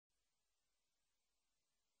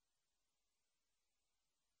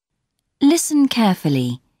Listen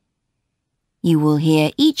carefully. You will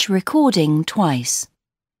hear each recording twice.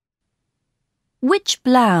 Which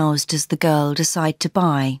blouse does the girl decide to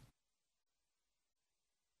buy?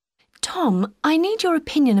 Tom, I need your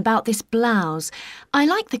opinion about this blouse. I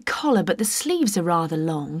like the collar, but the sleeves are rather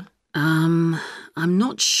long. I'm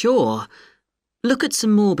not sure. Look at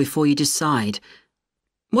some more before you decide.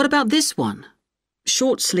 What about this one?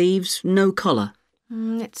 Short sleeves, no collar.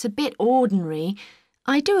 It's a bit ordinary.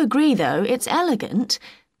 I do agree, though, it's elegant.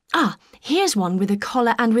 Here's one with a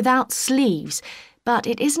collar and without sleeves, but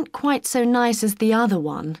it isn't quite so nice as the other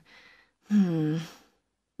one.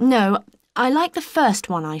 No, I like the first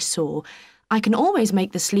one I saw. I can always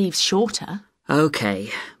make the sleeves shorter. OK.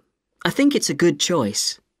 I think it's a good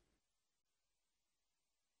choice.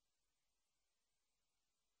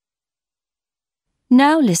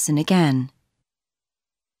 Now listen again.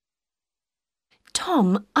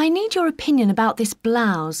 Tom, I need your opinion about this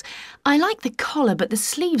blouse. I like the collar, but the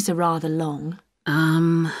sleeves are rather long.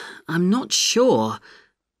 I'm not sure.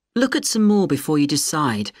 Look at some more before you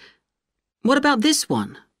decide. What about this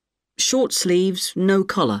one? Short sleeves, no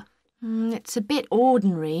collar. It's a bit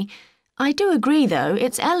ordinary. I do agree, though,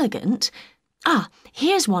 it's elegant.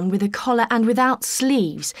 Here's one with a collar and without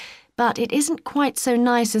sleeves, but it isn't quite so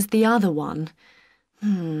nice as the other one.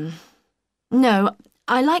 No,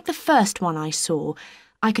 I like the first one I saw.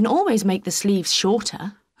 I can always make the sleeves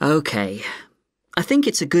shorter. OK. I think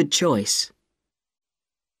it's a good choice.